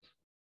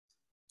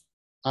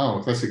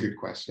 Oh, that's a good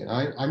question.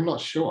 I'm not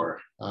sure.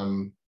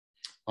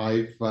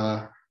 I've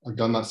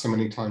done that so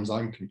many times,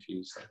 I'm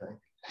confused, I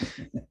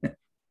think.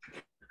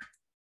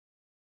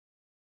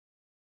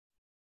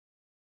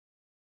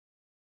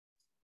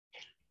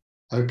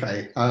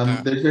 Okay,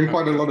 there's been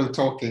quite a lot of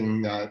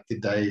talking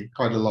today,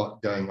 quite a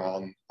lot going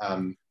on.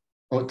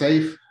 Oh,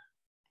 Dave,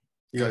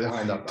 you got your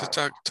hand up now.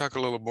 To talk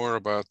a little more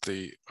about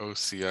the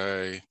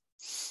OCI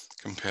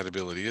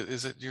compatibility,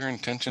 is it your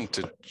intention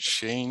to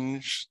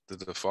change the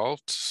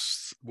default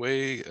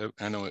way?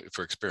 I know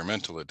for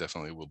experimental, it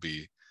definitely will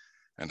be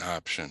an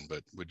option,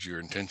 but would your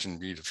intention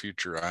be to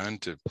future on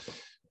to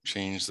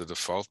change the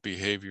default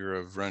behavior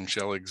of run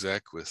shell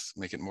exec with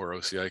make it more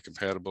OCI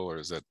compatible, or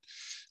is that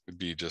would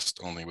be just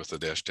only with the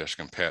 --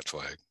 compat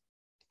flag,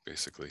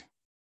 basically?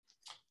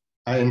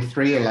 In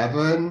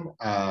 3.11,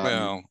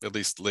 well, at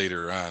least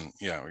later on,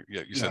 yeah.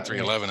 You said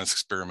 3.11 is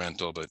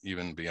experimental, but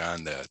even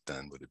beyond that,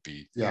 then would it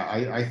be? Yeah,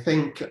 I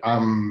think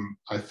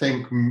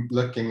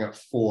looking at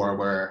 4,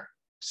 we're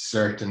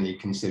certainly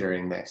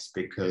considering this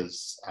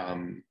because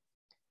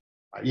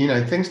you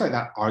know, things like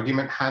that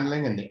argument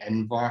handling and the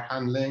nvar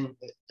handling,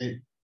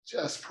 it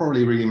just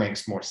probably really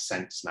makes more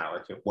sense now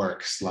if it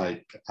works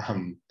like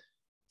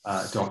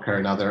Docker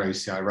and other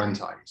OCI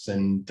runtimes.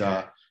 And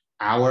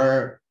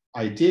our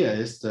idea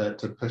is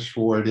to push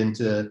forward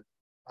into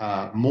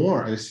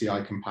more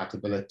OCI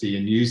compatibility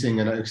and using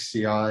an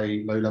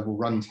OCI low-level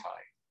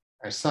runtime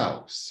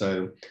ourselves.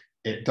 So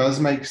it does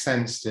make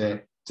sense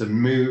to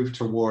move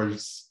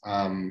towards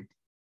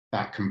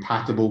that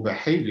compatible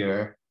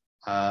behavior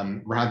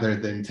rather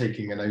than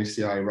taking an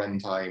OCI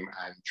runtime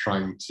and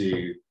trying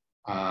to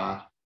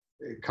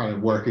kind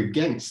of work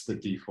against the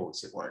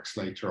defaults it works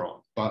later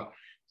on. But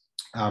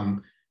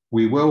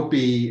we will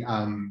be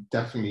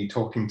definitely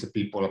talking to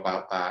people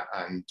about that,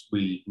 and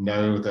we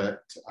know that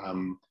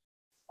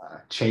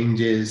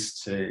changes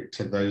to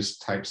those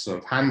types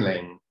of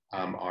handling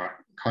are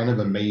kind of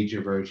a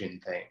major version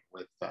thing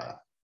with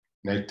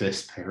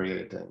notice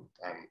period and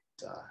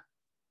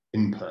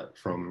input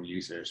from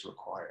users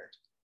required.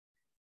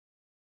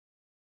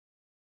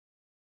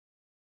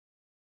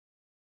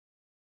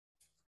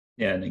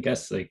 Yeah, and I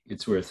guess like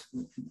it's worth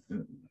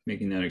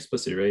making that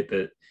explicit, right?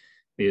 That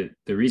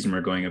the reason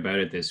we're going about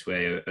it this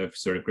way of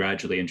sort of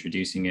gradually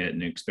introducing it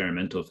in an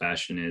experimental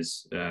fashion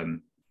is,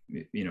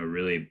 you know,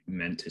 really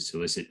meant to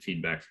solicit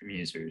feedback from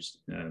users.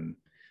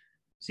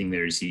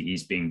 SingularityCE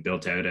is being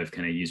built out of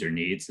kind of user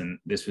needs, and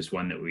this was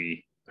one that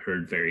we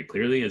heard very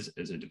clearly as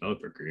a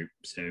developer group.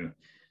 So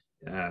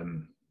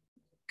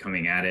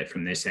coming at it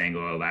from this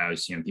angle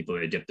allows, you know, people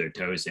to dip their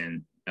toes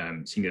in.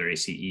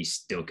 SingularityCE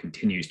still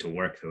continues to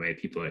work the way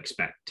people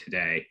expect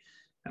today.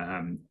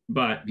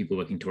 But people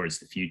looking towards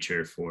the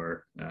future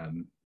for,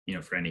 you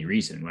know, for any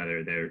reason,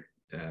 whether they're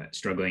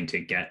struggling to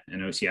get an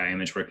OCI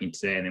image working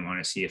today and they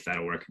want to see if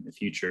that'll work in the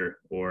future,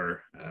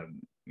 or,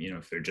 you know,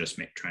 if they're just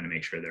trying to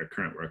make sure their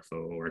current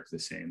workflow will work the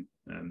same.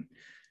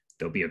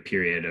 There'll be a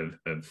period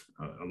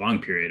a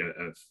long period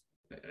of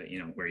you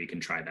know, where you can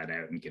try that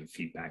out and give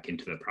feedback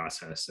into the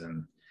process.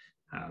 And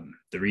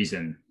the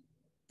reason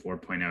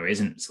 4.0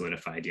 isn't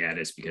solidified yet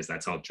is because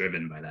that's all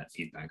driven by that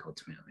feedback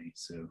ultimately.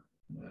 So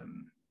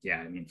yeah,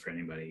 I mean, for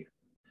anybody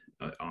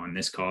on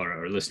this call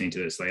or listening to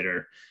this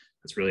later,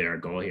 that's really our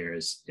goal here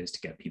is to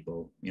get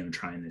people, you know,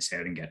 trying this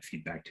out and get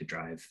feedback to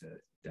drive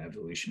the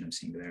evolution of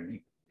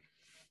Singularity.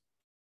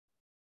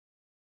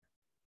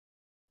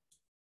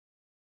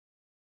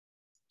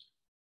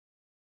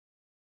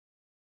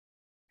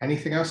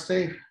 Anything else,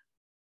 Dave?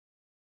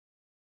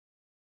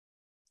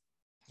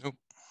 Nope.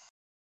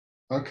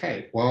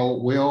 Okay,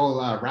 well,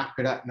 we'll wrap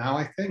it up now,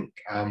 I think.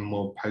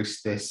 We'll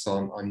post this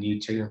on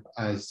YouTube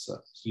as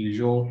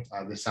usual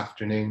this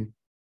afternoon.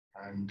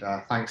 And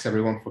thanks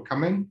everyone for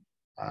coming.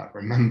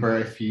 Remember,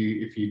 if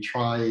you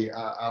try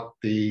out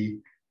the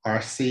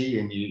RC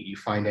and you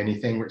find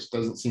anything which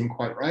doesn't seem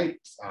quite right,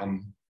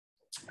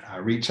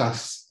 reach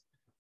us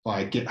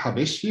by GitHub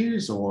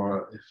issues,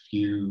 or if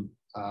you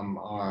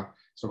are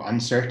sort of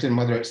uncertain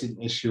whether it's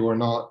an issue or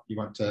not, you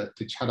want to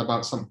chat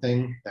about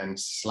something, then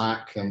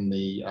Slack and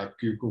the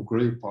Google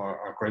group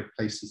are great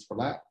places for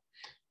that.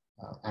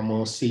 And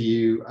we'll see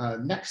you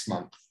next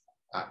month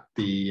at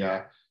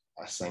the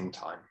same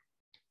time.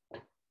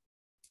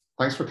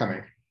 Thanks for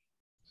coming.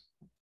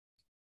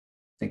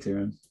 Thanks,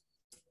 everyone.